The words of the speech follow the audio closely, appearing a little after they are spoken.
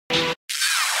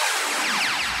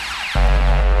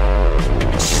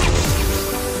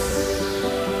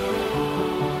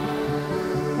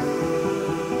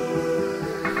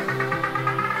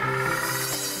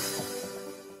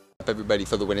everybody?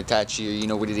 For the Itachi here, you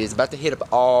know what it is. About to hit up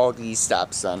all these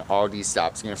stops, son. All these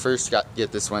stops. I'm gonna first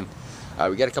get this one.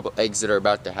 We got a couple eggs that are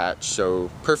about to hatch, so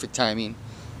perfect timing.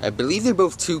 I believe they're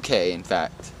both 2K, in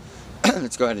fact.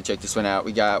 Let's go ahead and check this one out.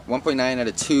 We got 1.9 out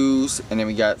of 2s, and then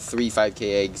we got 3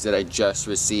 5K eggs that I just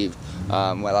received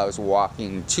while I was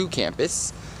walking to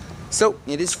campus. So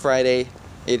it is Friday.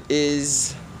 It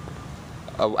is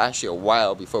actually a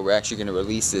while before we're actually going to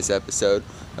release this episode.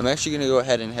 I'm actually going to go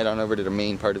ahead and head on over to the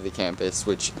main part of the campus,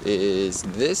 which is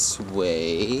this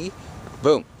way.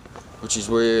 Boom. Which is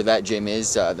where that gym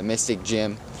is, the Mystic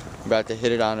Gym. I'm about to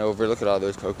hit it on over. Look at all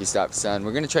those Pokestops, son.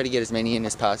 We're going to try to get as many in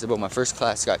as possible. My first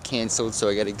class got canceled, so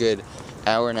I got a good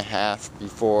hour and a half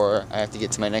before I have to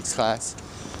get to my next class.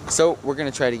 So we're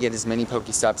going to try to get as many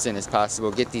Pokestops in as possible,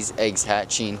 get these eggs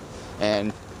hatching,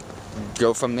 and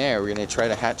go from there. We're going to try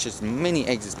to hatch as many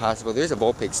eggs as possible. There's a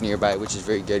Vulpix nearby, which is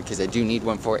very good because I do need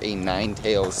one for a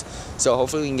 9-tails. So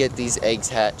hopefully we can get these eggs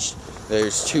hatched.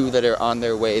 There's 2 that are on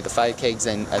their way. The 5K eggs,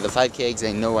 the 5K eggs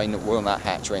I know will not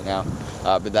hatch right now.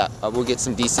 But that we'll get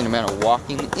some decent amount of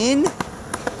walking in.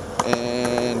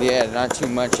 And yeah, not too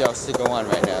much else to go on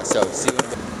right now. So see what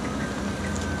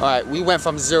Alright, we went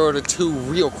from 0 to 2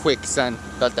 real quick, son.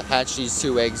 About to hatch these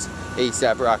 2 eggs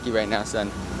ASAP Rocky right now,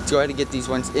 son. Let's go ahead and get these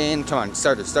ones in. Come on,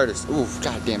 start us. Ooh,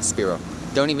 goddamn Spiro.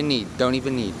 Don't even need.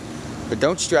 But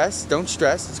don't stress.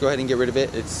 Let's go ahead and get rid of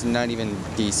it. It's not even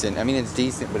decent. I mean, it's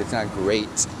decent, but it's not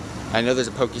great. I know there's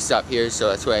a Pokestop here, so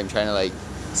that's why I'm trying to like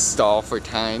stall for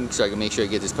time so I can make sure I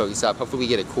get this Pokestop. Hopefully we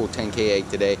get a cool 10K egg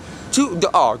today.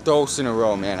 Dose in a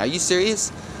row, man. Are you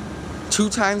serious? 2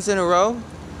 times in a row?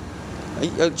 Are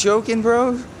you joking,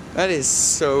 bro? That is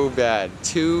so bad.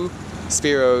 2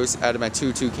 Spiros out of my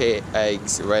 2K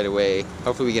eggs right away.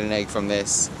 Hopefully we get an egg from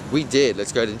this. We did.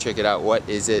 Let's go ahead and check it out. What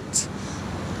is it?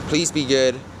 Please be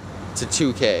good. To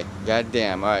 2K. God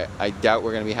damn. Alright. I doubt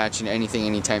we're going to be hatching anything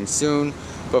anytime soon.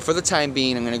 But for the time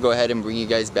being, I'm going to go ahead and bring you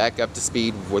guys back up to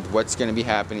speed with what's going to be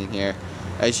happening here.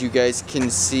 As you guys can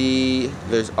see,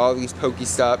 there's all these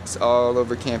Pokestops all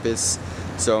over campus.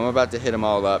 So I'm about to hit them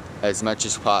all up as much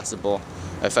as possible.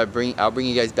 I'll bring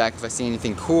you guys back if I see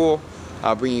anything cool.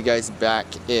 I'll bring you guys back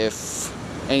if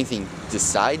anything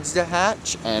decides to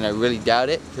hatch, and I really doubt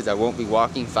it because I won't be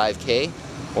walking 5K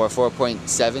or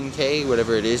 4.7K,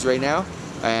 whatever it is right now,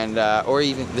 and or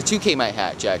even the 2K might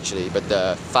hatch actually, but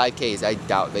the 5Ks I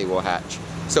doubt they will hatch.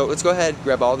 So let's go ahead,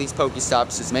 grab all these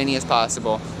Pokestops, as many as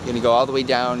possible. I'm gonna go all the way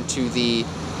down to the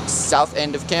south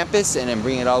end of campus and then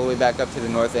bring it all the way back up to the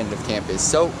north end of campus.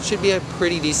 So it should be a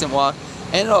pretty decent walk.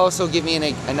 And it'll also give me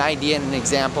an idea and an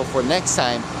example for next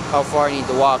time how far I need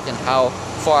to walk and how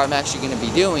far I'm actually going to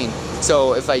be doing.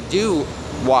 So if I do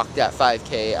walk that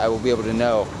 5K, I will be able to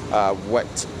know what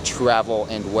travel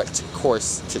and what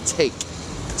course to take.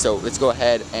 So let's go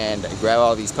ahead and grab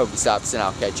all these Pokestops and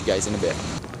I'll catch you guys in a bit.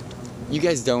 You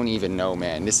guys don't even know,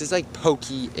 man. This is like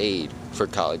Poke-Aid for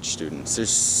college students. There's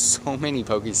so many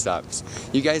Pokestops.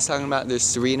 You guys talking about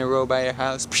there's 3 in a row by your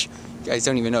house? Psh, you guys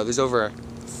don't even know. There's over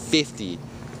 50,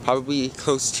 probably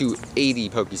close to 80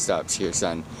 Pokestops here,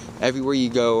 son. Everywhere you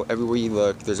go, everywhere you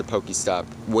look, there's a Pokestop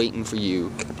waiting for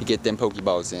you to get them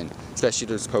Pokeballs in, especially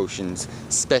those potions,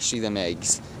 especially them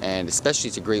eggs, and especially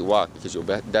it's a great walk because you'll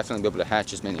definitely be able to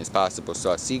hatch as many as possible.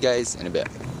 So I'll see you guys in a bit.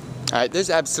 Alright, there's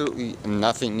absolutely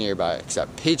nothing nearby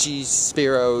except Pidgeys,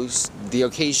 Spiros, the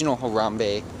occasional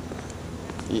Harambe.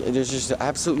 There's just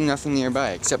absolutely nothing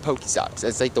nearby except Pokestops.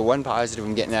 That's like the one positive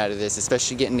I'm getting out of this,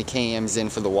 especially getting the KMs in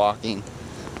for the walking.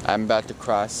 I'm about to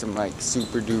cross some like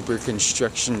super duper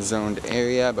construction zoned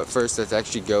area, but first let's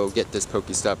actually go get this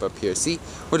Pokestop up here. See,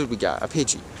 what did we got? A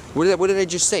Pidgey. What did I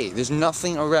just say? There's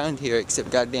nothing around here except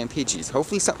goddamn Pidgeys.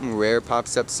 Hopefully something rare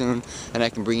pops up soon and I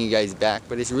can bring you guys back,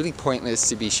 but it's really pointless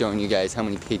to be showing you guys how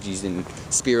many Pidgeys and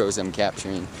Spiros I'm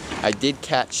capturing. I did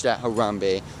catch that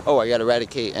Harambe. Oh, I got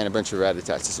Eradicate and a bunch of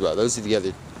Ratatats as well. Those are the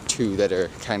other 2 that are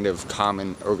kind of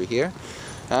common over here.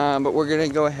 But we're going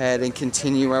to go ahead and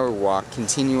continue our walk,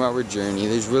 continue our journey.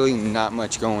 There's really not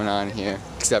much going on here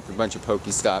except a bunch of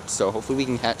Pokestops. So hopefully we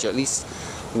can hatch at least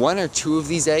 1 or 2 of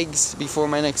these eggs before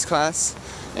my next class.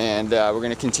 And we're going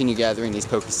to continue gathering these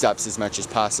Pokestops as much as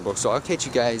possible. So I'll catch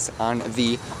you guys on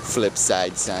the flip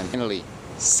side, son. Finally,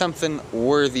 something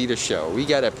worthy to show. We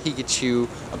got a Pikachu,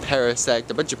 a Parasect,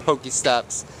 a bunch of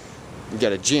Pokestops. We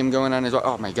got a gym going on as well.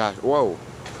 Oh my god, whoa.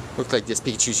 Looks like this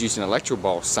Pikachu's using Electro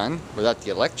Ball, son, without the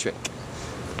electric.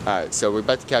 Alright, so we're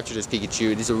about to capture this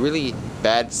Pikachu. It is a really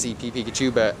bad CP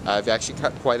Pikachu, but I've actually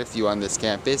caught quite a few on this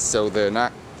campus, so they're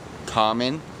not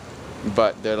common,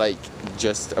 but they're like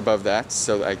just above that,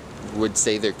 so I would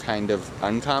say they're kind of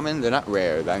uncommon. They're not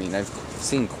rare. I mean, I've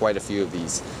seen quite a few of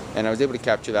these. and I was able to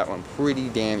capture that one pretty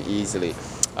damn easily.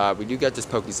 We do got this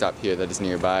Pokestop here that is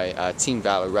nearby. Team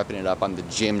Valor repping it up on the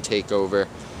gym takeover.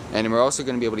 And we're also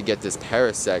going to be able to get this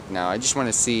Parasect now. I just want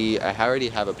to see, I already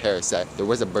have a Parasect. There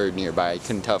was a bird nearby. I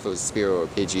couldn't tell if it was a Spearow or a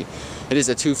Pidgey. It is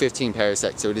a 215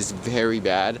 Parasect, so it is very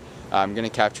bad. I'm going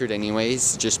to capture it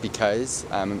anyways, just because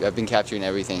I've been capturing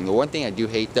everything. The one thing I do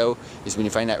hate though, is when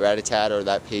you find that Rattata or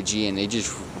that Pidgey and they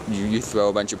just, you throw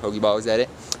a bunch of Pokeballs at it,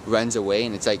 runs away,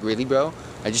 and it's like, really bro?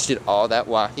 I just did all that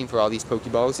walking for all these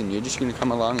Pokeballs and you're just going to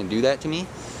come along and do that to me?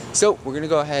 So we're going to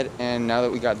go ahead, and now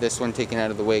that we got this one taken out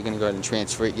of the way, going to go ahead and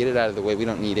transfer it, get it out of the way. We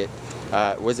don't need it.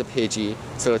 It was a Pidgey,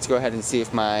 so let's go ahead and see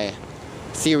if my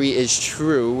theory is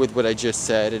true with what I just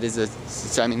said. It is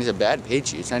a, I mean, it's a bad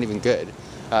Pidgey. It's not even good.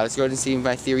 Let's go ahead and see if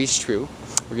my theory is true.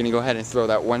 We're going to go ahead and throw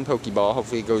that one Pokeball.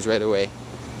 Hopefully it goes right away.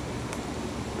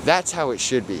 That's how it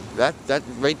should be. That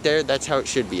right there, that's how it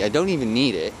should be. I don't even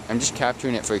need it. I'm just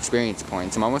capturing it for experience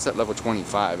points. I'm almost at level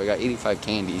 25. I got 85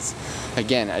 candies.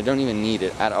 Again, I don't even need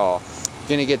it at all.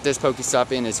 Gonna get this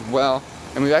Pokestop in as well.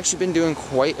 And we've actually been doing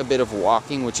quite a bit of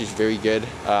walking, which is very good.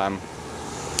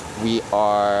 We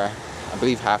are, I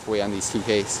believe, halfway on these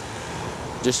 2Ks.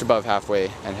 Just above halfway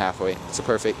and halfway. So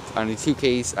perfect. On the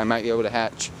 2Ks, I might be able to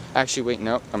hatch. Actually, wait,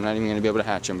 no, I'm not even going to be able to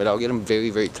hatch them, but I'll get them very,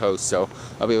 very close, so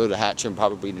I'll be able to hatch them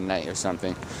probably tonight or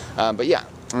something. But yeah,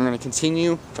 I'm going to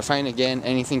continue. If I find, again,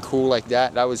 anything cool like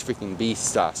that, that was freaking beast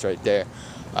sauce right there.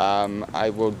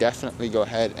 I will definitely go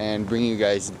ahead and bring you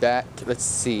guys back. Let's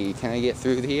see, can I get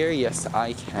through here? Yes,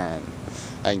 I can.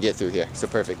 I can get through here, so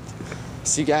perfect.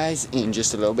 See you guys in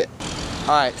just a little bit.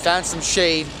 Alright, found some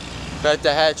shade. About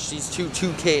to hatch these two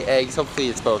 2K eggs. Hopefully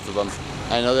it's both of them.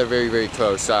 I know they're very, very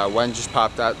close. One just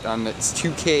popped out on its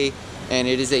 2K, and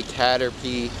it is a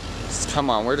Caterpie. Come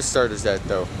on, where the start is at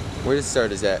though? Where the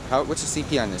start is at? What's the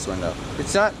CP on this one though?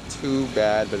 It's not too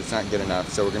bad, but it's not good enough.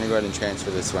 So we're gonna go ahead and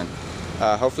transfer this one.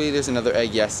 Hopefully there's another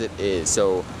egg. Yes, it is.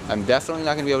 So I'm definitely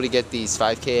not gonna be able to get these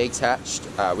 5K eggs hatched.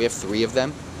 We have 3 of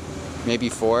them, maybe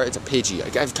 4. It's a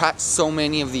Pidgey. I've caught so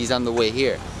many of these on the way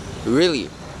here.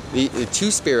 Really. The 2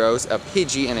 Spearows, a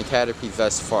Pidgey, and a Caterpie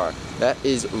thus far. That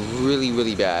is really,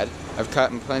 really bad. I've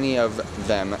caught plenty of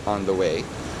them on the way.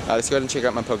 Let's go ahead and check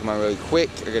out my Pokemon really quick.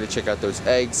 I gotta check out those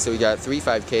eggs. So we got 3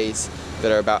 5Ks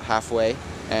that are about halfway,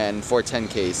 and 4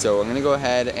 10Ks. So I'm gonna go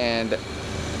ahead and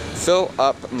fill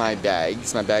up my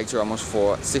bags. My bags are almost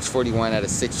full. 641 out of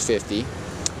 650.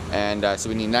 And so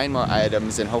we need 9 more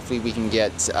items, and hopefully we can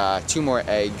get 2 more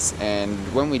eggs. And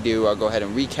when we do, I'll go ahead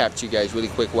and recap to you guys really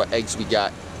quick what eggs we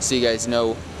got, so you guys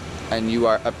know and you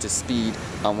are up to speed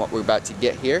on what we're about to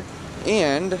get here.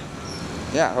 And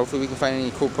yeah, hopefully we can find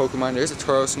any cool Pokemon. There's a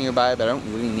Tauros nearby, but I don't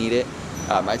really need it.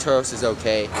 My Tauros is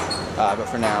okay, but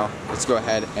for now, let's go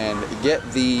ahead and get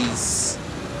these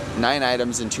 9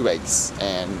 items and 2 eggs,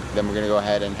 and then we're gonna go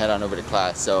ahead and head on over to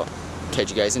class. So catch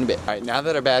you guys in a bit. Alright, now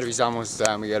that our battery's almost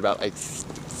done, we got about like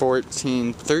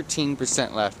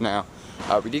 13% left now.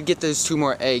 We did get those 2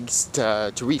 more eggs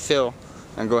to refill,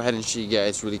 and go ahead and show you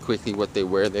guys really quickly what they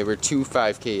were. They were 2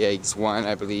 5K eggs. One,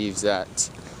 I believe, is at,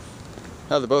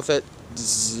 no, they're both at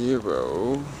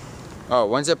 0. Oh,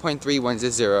 one's at 0.3, one's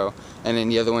at 0, and then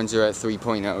the other ones are at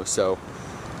 3.0. So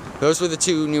those were the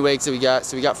 2 new eggs that we got.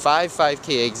 So we got 5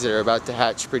 5K eggs that are about to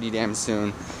hatch pretty damn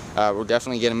soon. We'll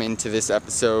definitely get them into this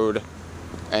episode.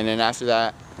 And then after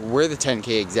that, where the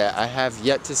 10K eggs at? I have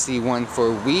yet to see one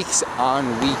for weeks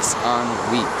on weeks on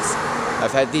weeks.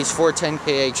 I've had these 4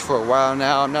 10K eggs for a while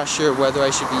now. I'm not sure whether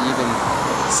I should be even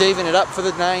saving it up for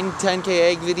the 9 10K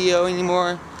egg video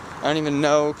anymore. I don't even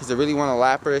know, because I really want a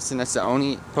Lapras, and that's the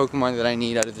only Pokemon that I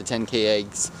need out of the 10K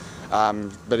eggs.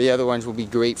 But the other ones will be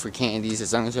great for candies,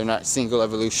 as long as they're not single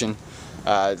evolution.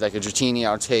 Like a Dratini,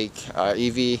 I'll take.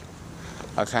 Eevee,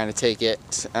 I'll kind of take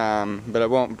it, but I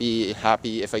won't be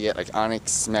happy if I get like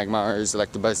Onix, Magmars,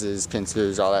 Electabuzzes,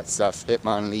 Pinsires, all that stuff.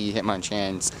 Hitmonlee,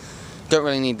 Hitmonchans. Don't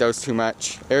really need those too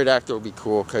much. Aerodactyl will be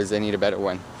cool because I need a better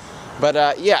one.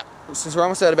 But yeah, since we're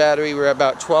almost out of battery, we're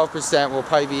about 12%. We'll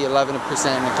probably be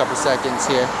 11% in a couple seconds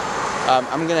here.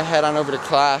 I'm gonna head on over to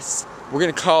class. We're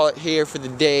gonna call it here for the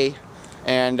day.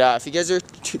 And if you guys are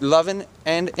loving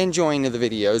and enjoying the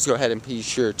videos, go ahead and be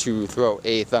sure to throw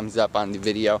a thumbs up on the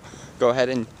video. Go ahead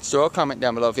and throw a comment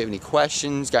down below if you have any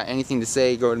questions, got anything to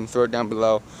say, go ahead and throw it down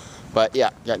below. But yeah,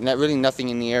 got really nothing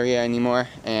in the area anymore,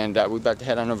 and we're about to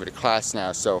head on over to class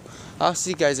now. So I'll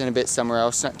see you guys in a bit somewhere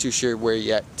else, not too sure where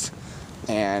yet.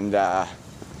 And yeah,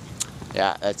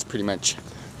 that's pretty much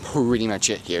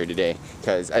it here today,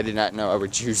 because I did not know I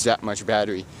would use that much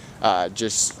battery.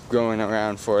 Just going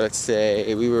around for, let's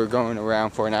say, we were going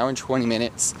around for 1 hour and 20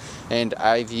 minutes, and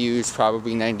I've used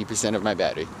probably 90% of my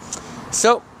battery.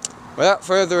 So, without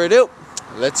further ado,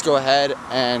 let's go ahead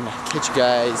and catch you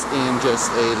guys in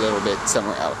just a little bit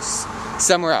somewhere else.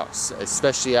 Somewhere else,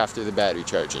 especially after the battery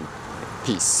charging.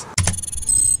 Peace.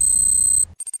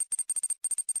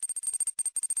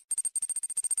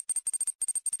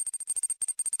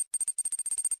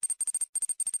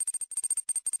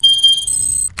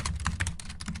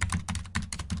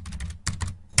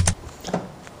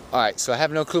 Alright, so I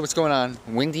have no clue what's going on.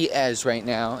 Windy as right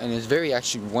now, and it's very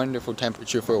actually wonderful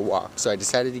temperature for a walk. So I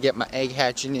decided to get my egg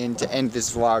hatching in to end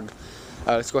this vlog.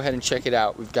 Let's go ahead and check it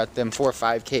out. We've got them 4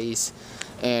 5Ks,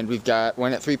 and we've got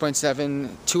one at 3.7,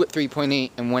 2 at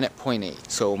 3.8, and one at 0.8.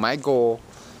 So my goal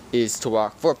is to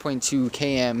walk 4.2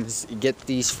 kms, get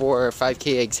these 4 or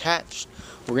 5K eggs hatched.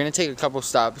 We're going to take a couple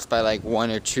stops by like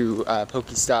 1 or 2 Poke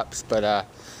stops, but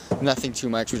nothing too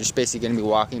much. We're just basically going to be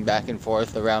walking back and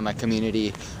forth around my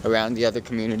community, around the other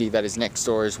community that is next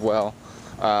door as well.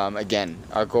 Again,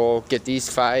 our goal, get these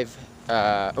 5,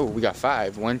 we got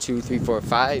 5, 1, 2, 3, 4,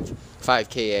 5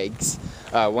 5K eggs.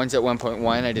 One's at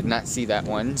 1.1, I did not see that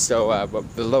one, so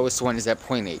but the lowest one is at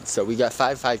 0.8, so we got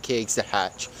 5 5K eggs to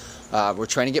hatch. We're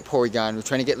trying to get Porygon, we're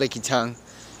trying to get Licky Tongue,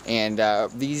 and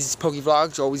these Poke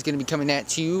Vlogs are always going to be coming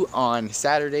at you on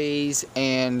Saturdays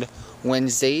and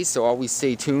Wednesdays, so always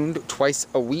stay tuned. Twice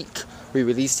a week we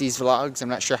release these vlogs. I'm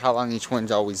not sure how long each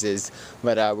one always is,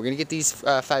 but we're going to get these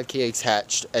 5K eggs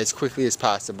hatched as quickly as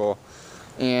possible.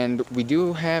 And we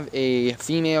do have a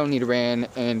female Nidoran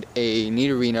and a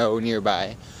Nidorino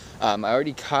nearby. I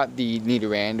already caught the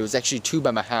Nidoran. There was actually 2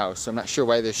 by my house, so I'm not sure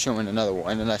why they're showing another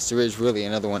one, unless there is really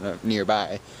another one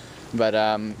nearby. But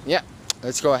yeah,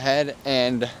 let's go ahead,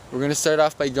 and we're going to start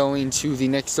off by going to the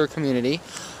next door community.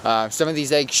 Some of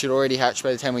these eggs should already hatch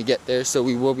by the time we get there, so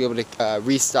we will be able to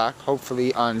restock,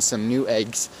 hopefully, on some new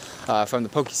eggs from the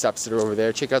Pokestops that are over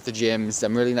there. Check out the gyms.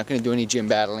 I'm really not going to do any gym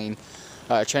battling.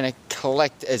 Trying to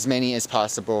collect as many as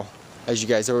possible. As you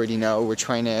guys already know, we're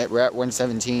at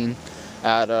 117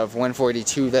 out of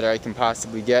 142 that I can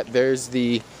possibly get. There's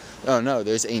the, oh no,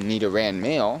 there's a Nidoran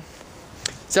male.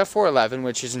 It's at 411,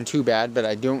 which isn't too bad, but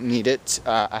I don't need it.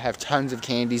 I have tons of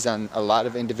candies on a lot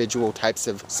of individual types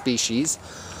of species,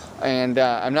 and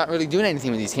I'm not really doing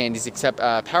anything with these candies except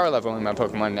power leveling my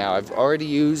Pokemon now. I've already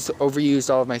overused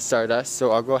all of my Stardust,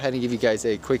 so I'll go ahead and give you guys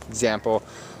a quick example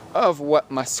of what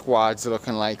my squad's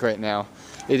looking like right now.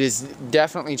 It has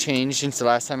definitely changed since the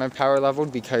last time I power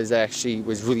leveled, because I actually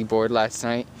was really bored last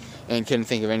night and couldn't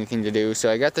think of anything to do.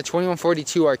 So I got the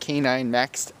 2142 Arcanine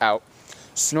maxed out,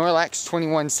 Snorlax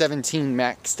 2117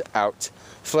 maxed out,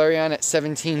 Flareon at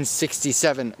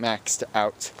 1767 maxed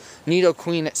out,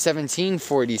 Nidoqueen at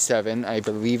 1747, I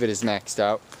believe it is maxed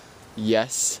out,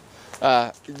 yes.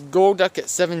 Golduck at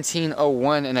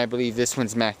 1701, and I believe this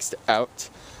one's maxed out.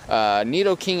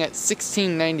 Nidoking at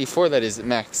 1694, that is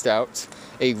maxed out.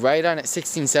 A Rhydon at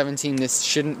 1617, this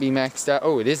shouldn't be maxed out.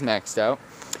 Oh, it is maxed out.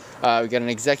 We got an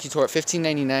Executor at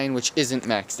 1599, which isn't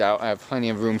maxed out. I have plenty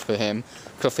of room for him.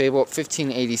 Clefable at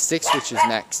 1586, which is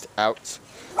maxed out.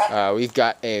 We've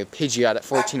got a Pidgeot at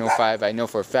 1405. I know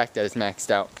for a fact that is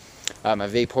maxed out. A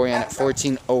Vaporeon at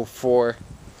 1404.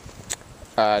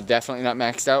 Definitely not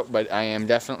maxed out, but I am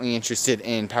definitely interested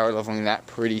in power leveling that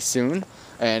pretty soon.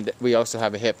 And we also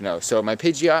have a Hypno. So my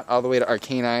Pidgeot all the way to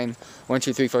Arcanine, 1,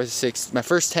 2, 3, 4, 6. My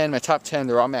first 10, my top 10,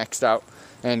 they're all maxed out,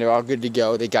 and they're all good to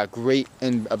go. They got great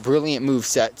and brilliant move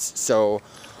sets. So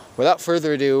without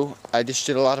further ado, I just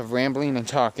did a lot of rambling and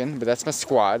talking, but that's my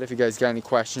squad. If you guys got any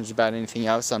questions about anything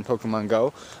else on Pokemon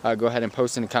Go, go ahead and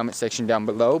post in the comment section down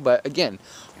below. But again,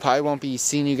 probably won't be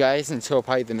seeing you guys until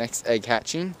probably the next egg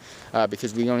hatching,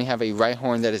 because we only have a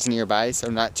Rhyhorn that is nearby, so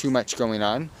not too much going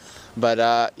on.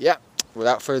 But yeah,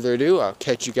 without further ado, I'll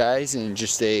catch you guys in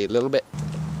just a little bit.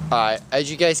 As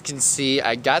you guys can see,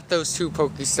 I got those 2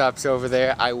 Pokestops over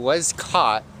there. I was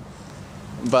caught,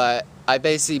 but I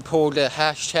basically pulled a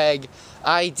hashtag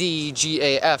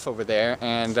IDGAF over there,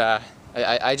 and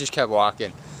I just kept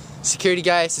walking. Security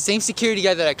guy, it's the same security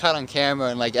guy that I caught on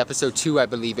camera in like episode 2, I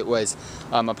believe it was,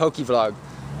 a Poke Vlog.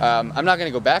 I'm not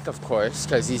going to go back, of course,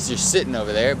 because he's just sitting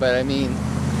over there, but I mean,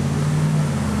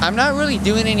 I'm not really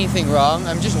doing anything wrong.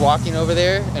 I'm just walking over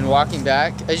there and walking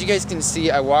back. As you guys can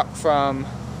see, I walk from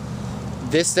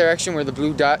this direction where the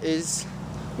blue dot is,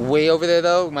 way over there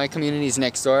though. My community is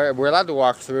next door. We're allowed to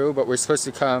walk through, but we're supposed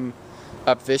to come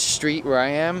up this street where I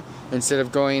am instead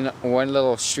of going one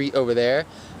little street over there.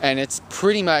 And it's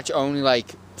pretty much only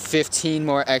like 15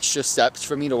 more extra steps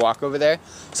for me to walk over there.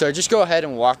 So I just go ahead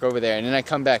and walk over there, and then I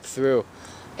come back through.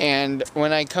 And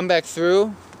when I come back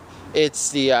through,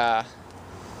 it's the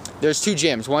there's 2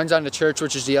 gyms. One's on the church,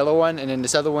 which is the yellow one, and then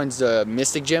this other one's the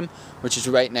Mystic Gym, which is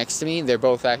right next to me. They're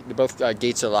both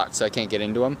gates are locked, so I can't get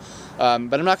into them.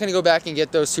 But I'm not going to go back and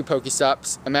get those 2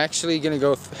 Pokestops. I'm actually going to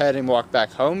go ahead and walk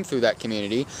back home through that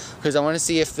community because I want to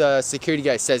see if the security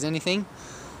guy says anything.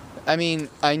 I mean,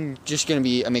 I'm just going to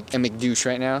be a McDouche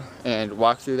right now and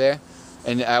walk through there.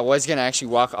 And I was going to actually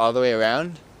walk all the way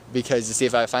around because to see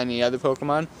if I find any other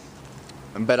Pokemon.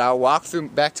 But I'll walk through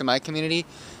back to my community,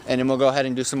 and then we'll go ahead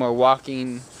and do some more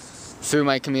walking through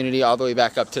my community all the way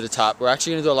back up to the top. We're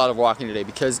actually going to do a lot of walking today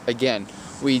because, again,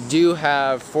 we do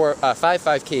have 5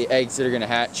 5K eggs that are going to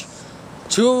hatch.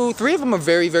 3 of them are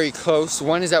very, very close.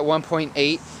 One is at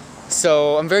 1.8,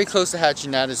 so I'm very close to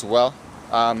hatching that as well.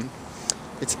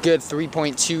 It's good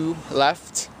 3.2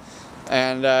 left.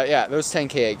 And yeah, those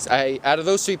 10K eggs. Out of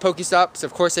those 3 Pokestops,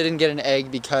 of course I didn't get an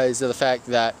egg because of the fact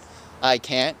that I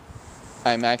can't.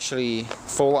 I'm actually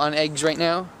full on eggs right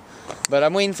now. But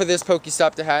I'm waiting for this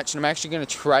Pokestop to hatch, and I'm actually going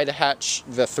to try to hatch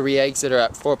the 3 eggs that are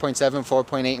at 4.7,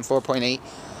 4.8, and 4.8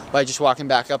 by just walking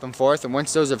back up and forth. And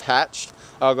once those have hatched,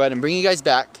 I'll go ahead and bring you guys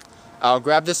back. I'll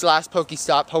grab this last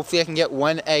Pokestop. Hopefully I can get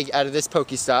 1 egg out of this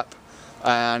Pokestop.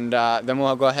 And then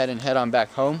we'll go ahead and head on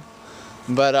back home.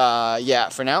 But yeah,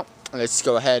 for now, let's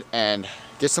go ahead and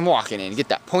get some walking in. Get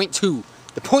that .2.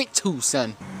 The .2,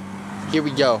 son. Here we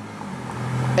go.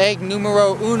 Egg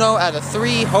numero 1 out of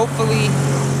 3.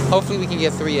 Hopefully we can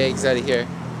get 3 eggs out of here.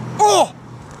 Oh!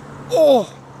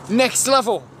 Oh! Next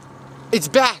level! It's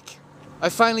back! I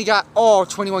finally got all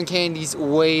 21 candies.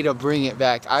 Way to bring it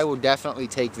back. I will definitely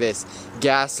take this.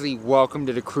 Ghastly, welcome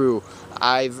to the crew.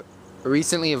 I've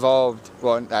recently evolved,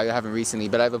 well, I haven't recently,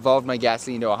 but I've evolved my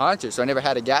Ghastly into a Haunter, so I never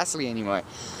had a Ghastly anymore.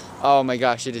 Oh my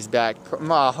gosh, it is back.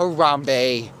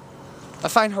 Harambe. I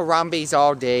find Harambes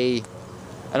all day.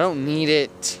 I don't need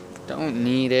it. Don't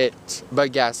need it.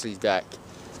 But Ghastly's back.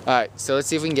 Alright, so let's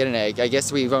see if we can get an egg. I guess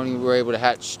we were able to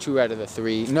hatch 2 out of the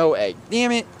 3. No egg.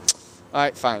 Damn it.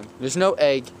 Alright, fine. There's no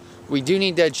egg. We do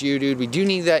need that Geodude. We do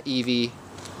need that Eevee.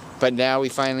 But now we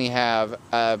finally have,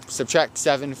 subtract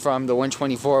 7 from the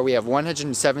 124. We have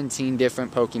 117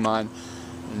 different Pokemon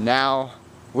now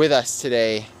with us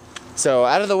today. So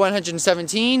out of the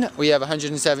 117, we have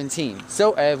 117.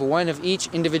 So I have 1 of each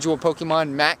individual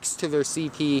Pokemon maxed to their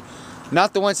CP.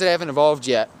 Not the ones that I haven't evolved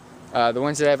yet. The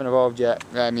ones that I haven't evolved yet,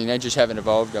 I mean, I just haven't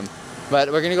evolved them. But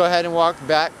we're going to go ahead and walk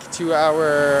back to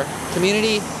our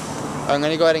community. I'm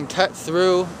going to go ahead and cut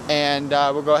through, and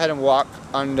we'll go ahead and walk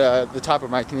on the top of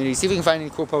my community, see if we can find any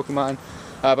cool Pokemon.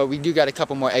 But we do got a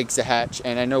couple more eggs to hatch,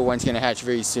 and I know one's going to hatch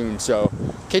very soon. So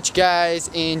catch you guys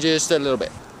in just a little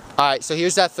bit. Alright, so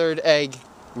here's that 3rd egg.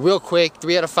 Real quick,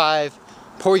 3 out of 5.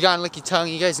 Porygon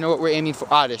Lickitung. You guys know what we're aiming for.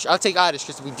 Oddish. I'll take Oddish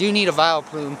because we do need a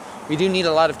Vileplume. We do need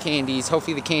a lot of candies.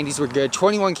 Hopefully the candies were good.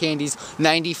 21 candies,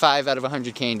 95 out of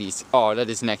 100 candies. Oh, that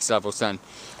is next level, son.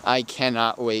 I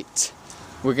cannot wait.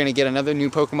 We're going to get another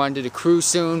new Pokemon to the crew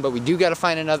soon, but we do got to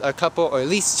find a couple, or at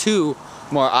least 2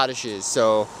 more Oddishes.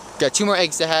 So, got 2 more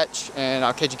eggs to hatch, and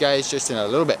I'll catch you guys just in a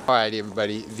little bit. Alright,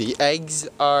 everybody. The eggs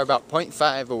are about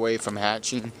 0.5 away from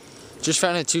hatching. Just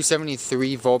found a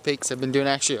 273 Vulpix. I've been doing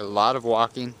actually a lot of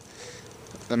walking.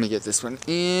 Let me get this one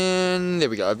in. There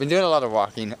we go. I've been doing a lot of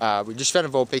walking. We just found a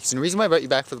Vulpix, and the reason why I brought you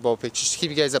back for the Vulpix is just to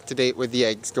keep you guys up to date with the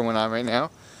eggs going on right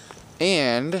now.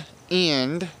 And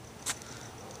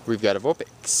we've got a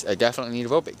Vulpix. I definitely need a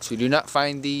Vulpix. We do not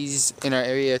find these in our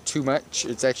area too much.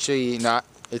 It's actually not.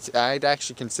 I'd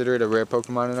actually consider it a rare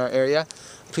Pokemon in our area.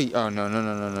 Please. Oh no.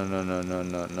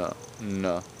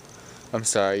 I'm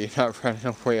sorry, you're not running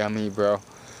away on me, bro.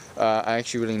 I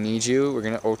actually really need you. We're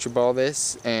gonna Ultra Ball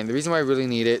this, and the reason why I really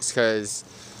need it is because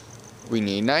we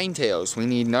need Ninetales. We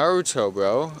need Naruto,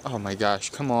 bro. Oh my gosh,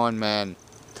 come on, man.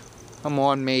 Come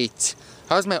on, mate.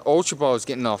 How's my Ultra Balls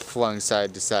getting all flung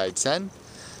side to side, son?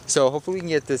 So hopefully we can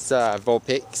get this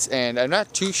Vulpix, and I'm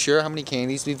not too sure how many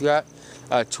candies we've got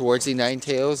towards the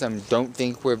Ninetales. I don't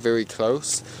think we're very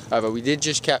close, but we did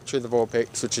just capture the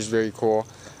Vulpix, which is very cool.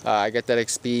 I got that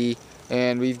XP.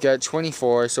 And we've got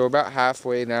 24, so we're about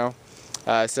halfway now.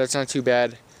 So that's not too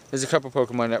bad. There's a couple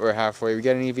Pokemon that we're halfway. We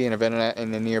got an Eevee and a Venonat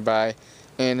in the nearby.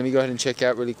 And let me go ahead and check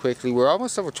out really quickly. We're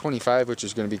almost level 25, which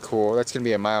is going to be cool. That's going to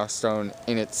be a milestone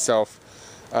in itself.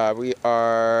 We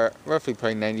are roughly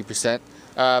probably 90%.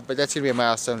 But that's going to be a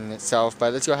milestone in itself.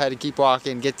 But let's go ahead and keep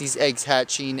walking, get these eggs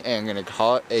hatching, and I'm going to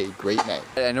call it a great night.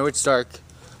 I know it's dark.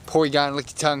 Porygon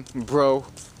Lickitung, bro.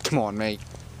 Come on, mate.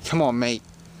 Come on, mate.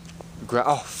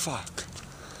 Oh, fuck.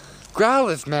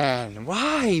 Growlithe, man.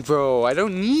 Why, bro? I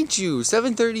don't need you.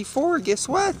 734, guess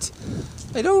what?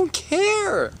 I don't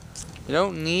care. I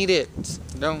don't need it.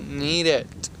 I don't need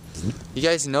it. You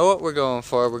guys know what we're going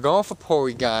for. We're going for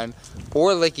Porygon.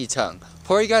 or Lickitung.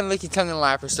 Porygon, Lickitung, and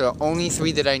Lapras are the only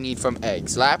 3 that I need from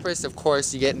eggs. Lapras, of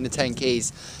course, you get in the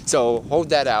 10Ks, so hold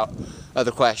that out of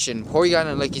the question. Porygon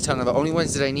and Lickitung are the only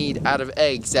ones that I need out of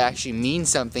eggs that actually mean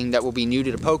something that will be new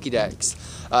to the Pokédex.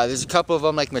 There's a couple of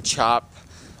them like Machop,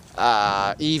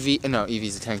 Eevee's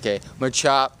a 10K.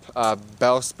 Machop,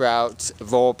 Bellsprout,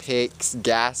 Vulpix,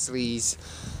 Ghastlies,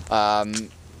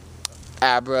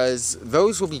 Abras.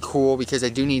 Those will be cool because I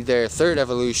do need their 3rd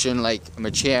evolution like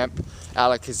Machamp,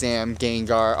 Alakazam,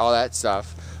 Gengar, all that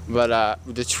stuff. But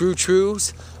the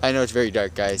Trues, I know it's very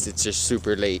dark, guys, it's just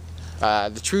super late.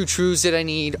 The Trues that I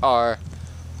need are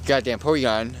goddamn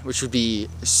Porygon, which would be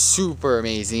super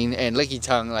amazing, and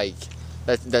Lickitung, like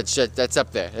that's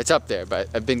up there. It's up there, but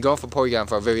I've been going for Porygon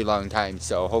for a very long time,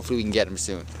 so hopefully we can get him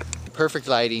soon. Perfect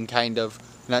lighting, kind of,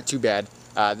 not too bad.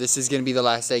 This is going to be the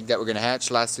last egg that we're going to hatch,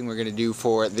 last thing we're going to do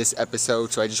for this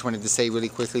episode, so I just wanted to say really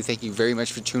quickly, thank you very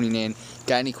much for tuning in.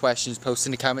 Got any questions, post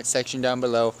in the comment section down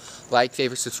below. Like,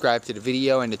 favorite, subscribe to the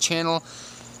video and the channel.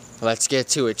 Let's get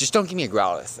to it. Just don't give me a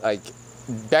Growlithe. Like,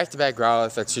 back-to-back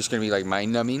Growlithe, that's just going to be like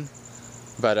mind-numbing.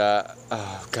 But,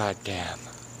 oh, goddamn.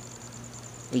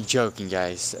 Are you joking,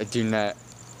 guys? I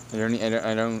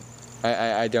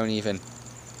don't even,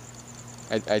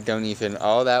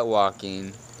 all that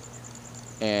walking,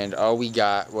 and all we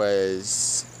got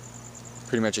was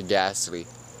pretty much a Ghastly.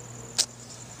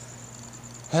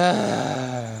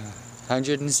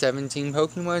 117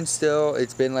 Pokemon still.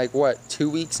 It's been like, what, 2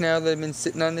 weeks now that I've been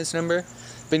sitting on this number?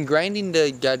 Been grinding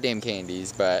the goddamn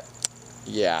candies, but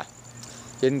yeah.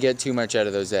 Didn't get too much out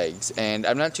of those eggs. And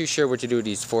I'm not too sure what to do with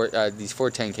these four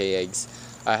 10K eggs.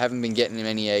 I haven't been getting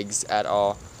many eggs at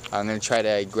all. I'm going to try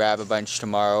to grab a bunch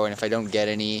tomorrow, and if I don't get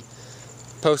any,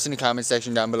 post in the comment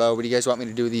section down below. What do you guys want me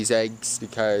to do with these eggs?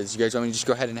 Because you guys want me to just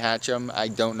go ahead and hatch them? I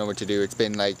don't know what to do. It's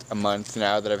been like a month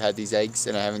now that I've had these eggs,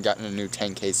 and I haven't gotten a new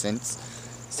 10K since.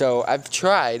 So I've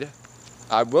tried.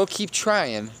 I will keep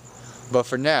trying. But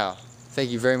for now,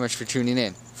 thank you very much for tuning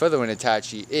in.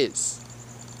 FTWitachi is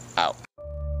out.